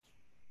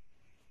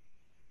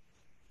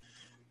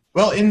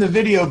Well, in the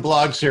video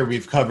blogs here,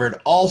 we've covered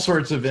all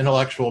sorts of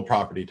intellectual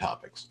property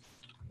topics.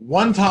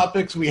 One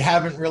topic we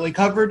haven't really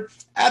covered,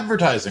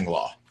 advertising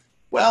law.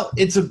 Well,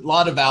 it's a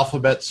lot of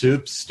alphabet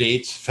soup,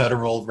 states,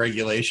 federal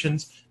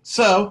regulations.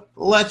 So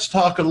let's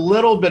talk a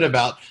little bit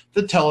about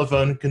the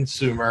Telephone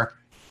Consumer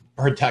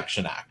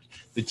Protection Act.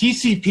 The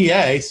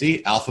TCPA,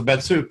 see,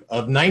 alphabet soup,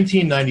 of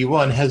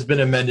 1991 has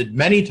been amended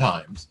many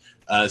times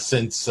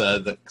since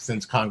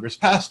Congress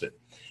passed it.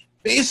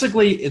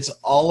 Basically, it's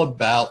all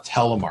about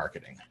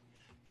telemarketing.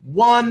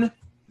 One,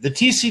 the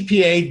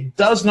TCPA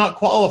does not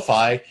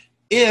qualify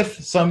if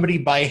somebody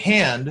by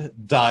hand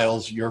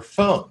dials your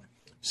phone.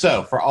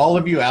 So for all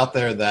of you out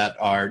there that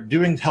are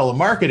doing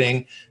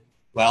telemarketing,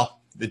 well,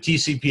 the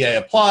TCPA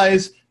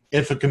applies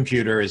if a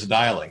computer is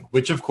dialing,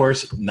 which of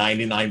course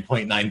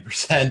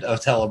 99.9% of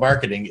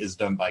telemarketing is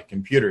done by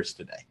computers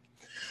today.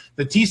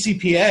 The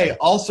TCPA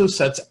also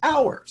sets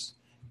hours,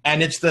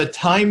 and it's the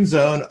time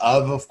zone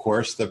of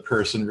course, the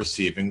person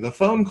receiving the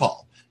phone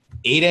call.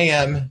 8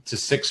 a.m. to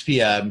 6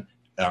 p.m.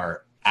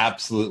 are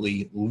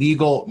absolutely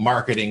legal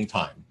marketing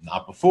time,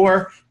 not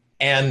before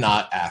and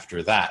not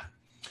after that.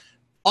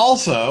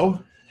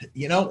 Also,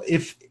 you know,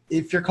 if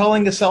you're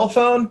calling a cell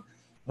phone,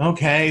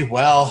 okay,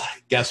 well,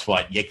 guess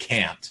what? You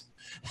can't.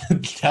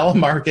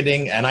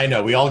 Telemarketing, and I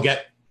know we all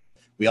get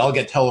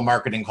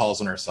telemarketing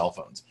calls on our cell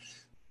phones.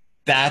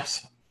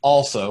 That's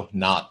also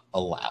not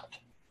allowed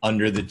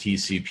under the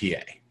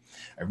TCPA.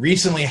 I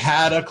recently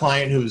had a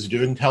client who was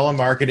doing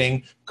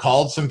telemarketing,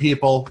 called some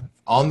people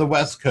on the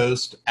West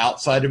Coast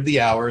outside of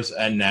the hours,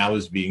 and now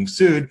is being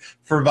sued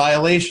for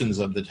violations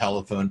of the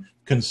Telephone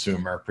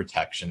Consumer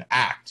Protection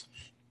Act.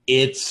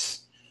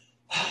 It's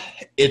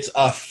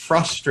a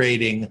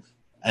frustrating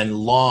and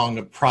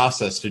long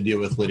process to deal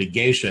with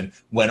litigation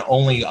when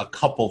only a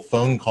couple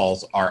phone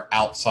calls are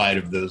outside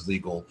of those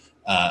legal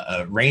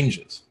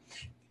ranges.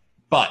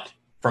 But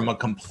from a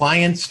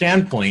compliance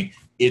standpoint,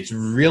 it's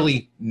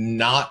really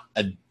not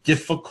a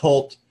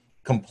difficult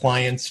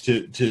compliance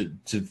to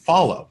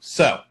follow.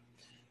 So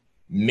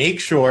make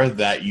sure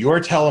that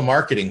your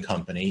telemarketing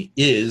company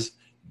is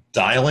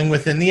dialing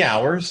within the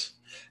hours.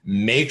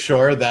 Make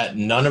sure that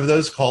none of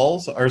those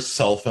calls are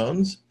cell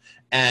phones,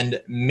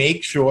 and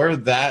make sure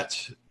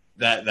that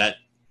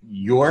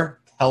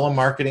your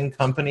telemarketing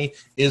company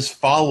is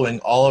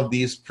following all of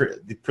these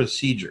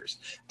procedures,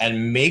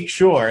 and make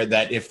sure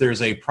that if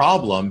there's a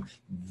problem,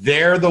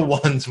 they're the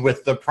ones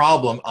with the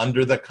problem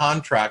under the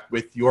contract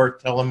with your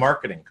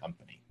telemarketing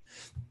company.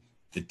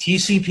 The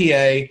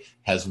TCPA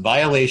has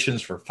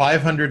violations for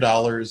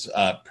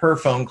 $500 per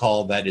phone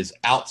call that is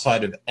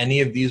outside of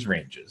any of these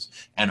ranges.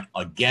 And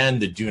again,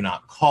 the do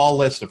not call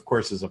list, of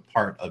course, is a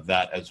part of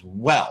that as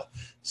well.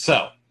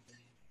 So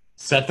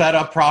set that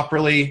up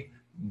properly.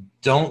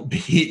 Don't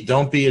be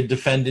a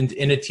defendant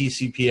in a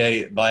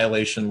TCPA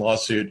violation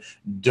lawsuit.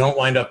 Don't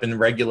wind up in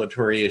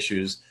regulatory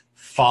issues.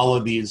 Follow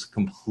these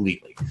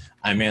completely.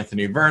 I'm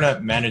Anthony Verna,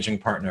 managing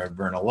partner of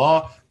Verna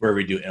Law, where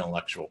we do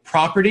intellectual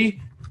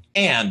property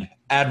and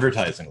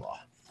advertising law.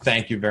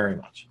 Thank you very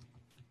much.